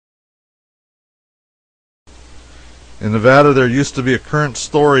In Nevada, there used to be a current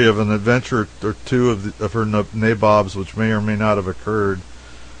story of an adventure or two of her nabobs, which may or may not have occurred.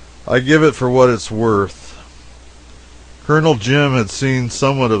 I give it for what it's worth. Colonel Jim had seen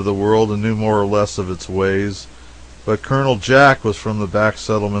somewhat of the world and knew more or less of its ways, but Colonel Jack was from the back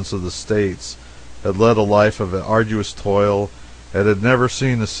settlements of the States, had led a life of arduous toil, and had never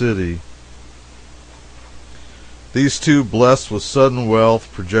seen a city. These two, blessed with sudden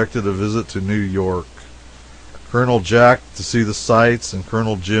wealth, projected a visit to New York. Colonel Jack to see the sights, and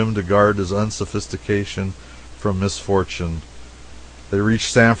Colonel Jim to guard his unsophistication from misfortune. They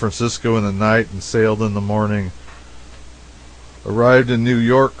reached San Francisco in the night and sailed in the morning. Arrived in New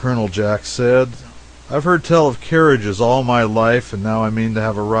York, Colonel Jack said, "I've heard tell of carriages all my life, and now I mean to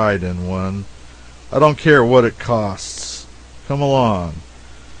have a ride in one. I don't care what it costs. Come along."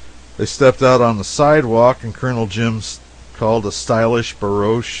 They stepped out on the sidewalk, and Colonel Jim called a stylish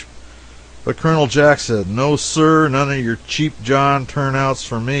barouche. But Colonel Jack said, "No, sir, none of your cheap John turnouts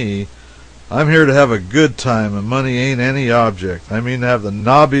for me. I'm here to have a good time, and money ain't any object. I mean to have the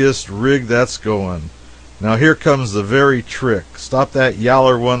nobbiest rig that's going. Now here comes the very trick. Stop that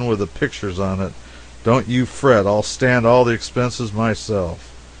yaller one with the pictures on it. Don't you fret. I'll stand all the expenses myself."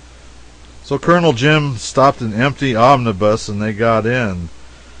 So Colonel Jim stopped an empty omnibus, and they got in.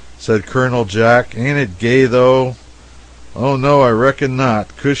 Said Colonel Jack, "Ain't it gay, though?" "Oh, no, I reckon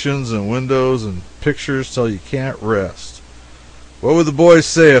not. Cushions and windows and pictures till you can't rest. What would the boys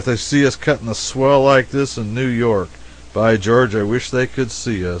say if they see us cutting a swell like this in New York? By George, I wish they could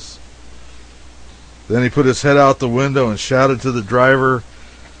see us." Then he put his head out the window and shouted to the driver,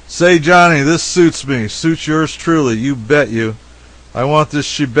 "Say, Johnny, this suits me. Suits yours truly, you bet you. I want this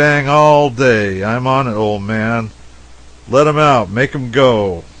shebang all day. I'm on it, old man. Let 'em out. Make 'em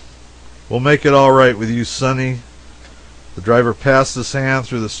go. We'll make it all right with you, sonny." The driver passed his hand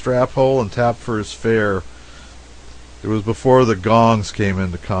through the strap hole and tapped for his fare. It was before the gongs came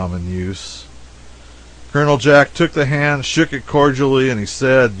into common use. Colonel Jack took the hand, shook it cordially, and he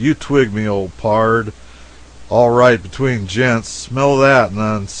said, "You twig me, old pard. All right, between gents. Smell that, and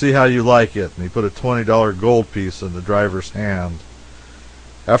then see how you like it." And he put a $20 gold piece in the driver's hand.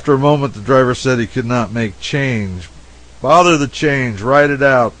 After a moment, the driver said he could not make change. "Bother the change. Write it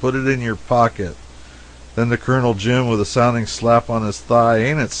out. Put it in your pocket." Then to Colonel Jim, with a sounding slap on his thigh,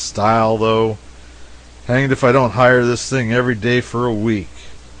 "Ain't it style, though? Hanged if I don't hire this thing every day for a week."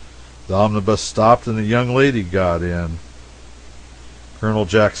 The omnibus stopped, and a young lady got in. Colonel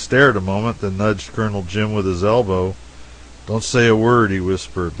Jack stared a moment, then nudged Colonel Jim with his elbow. "Don't say a word," he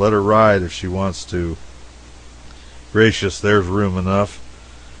whispered. "Let her ride if she wants to." "Gracious, there's room enough."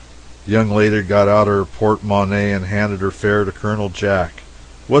 The young lady got out her portemonnaie and handed her fare to Colonel Jack.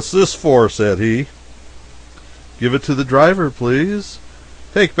 "What's this for?" said he. "Give it to the driver, please."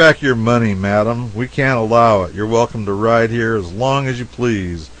 "Take back your money, madam. We can't allow it. You're welcome to ride here as long as you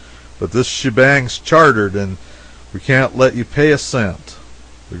please. But this shebang's chartered, and we can't let you pay a cent."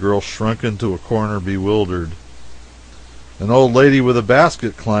 The girl shrunk into a corner, bewildered. An old lady with a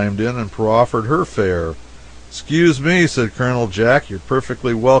basket climbed in and proffered her fare. "Excuse me," said Colonel Jack. "You're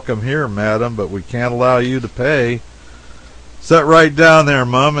perfectly welcome here, madam, but we can't allow you to pay." "Set right down there,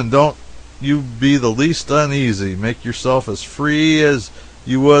 mum, and don't you be the least uneasy. Make yourself as free as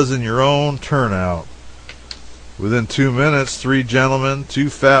you was in your own turnout." Within 2 minutes, 3 gentlemen, 2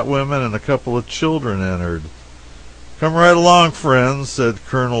 fat women, and a couple of children entered. "Come right along, friends," said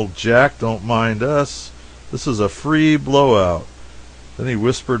Colonel Jack. "Don't mind us. This is a free blowout." Then he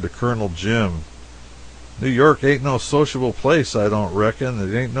whispered to Colonel Jim, "New York ain't no sociable place, I don't reckon.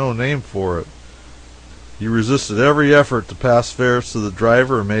 It ain't no name for it." He resisted every effort to pass fares to the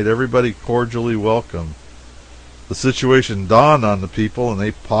driver and made everybody cordially welcome. The situation dawned on the people, and they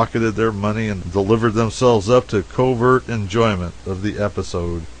pocketed their money and delivered themselves up to covert enjoyment of the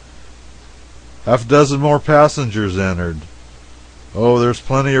episode. Half a dozen more passengers entered. "Oh, there's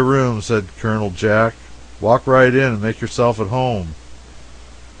plenty of room," said Colonel Jack. "Walk right in and make yourself at home.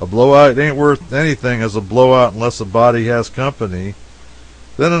 A blowout ain't worth anything as a blowout unless a body has company."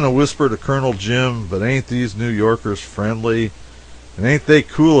 Then in a whisper to Colonel Jim, "But ain't these New Yorkers friendly? And ain't they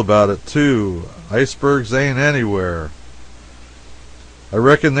cool about it, too? Icebergs ain't anywhere. I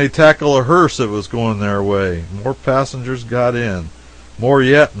reckon they'd tackle a hearse that was going their way." More passengers got in. More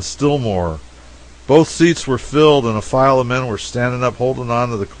yet, and still more. Both seats were filled, and a file of men were standing up holding on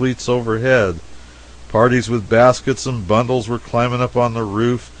to the cleats overhead. Parties with baskets and bundles were climbing up on the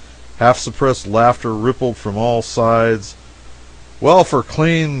roof. Half-suppressed laughter rippled from all sides. "Well, for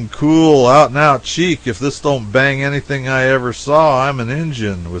clean, cool, out-and-out cheek, if this don't bang anything I ever saw, I'm an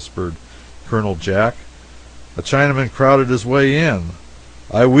Injun," whispered Colonel Jack. A Chinaman crowded his way in.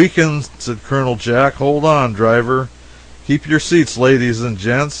 "I weaken," said Colonel Jack. "Hold on, driver. Keep your seats, ladies and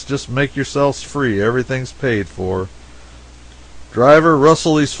gents. Just make yourselves free. Everything's paid for. Driver,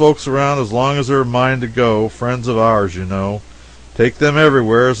 rustle these folks around as long as they're a mind to go. Friends of ours, you know. Take them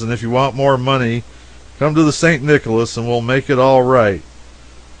everywheres, and if you want more money, come to the St. Nicholas and we'll make it all right.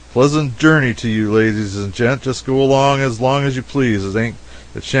 Pleasant journey to you, ladies and gents. Just go along as you please. It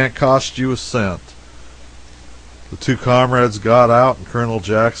shan't cost you a cent. The two comrades got out, and Colonel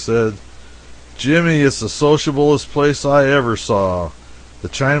Jack said, Jimmy, it's the sociablest place I ever saw. The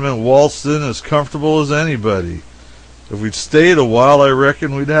Chinaman waltzed in as comfortable as anybody. If we'd stayed a while, I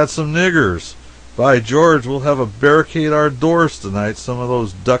reckon we'd had some niggers. By George, we'll have to barricade our doors tonight. Some of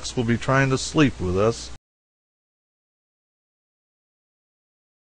those ducks will be trying to sleep with us.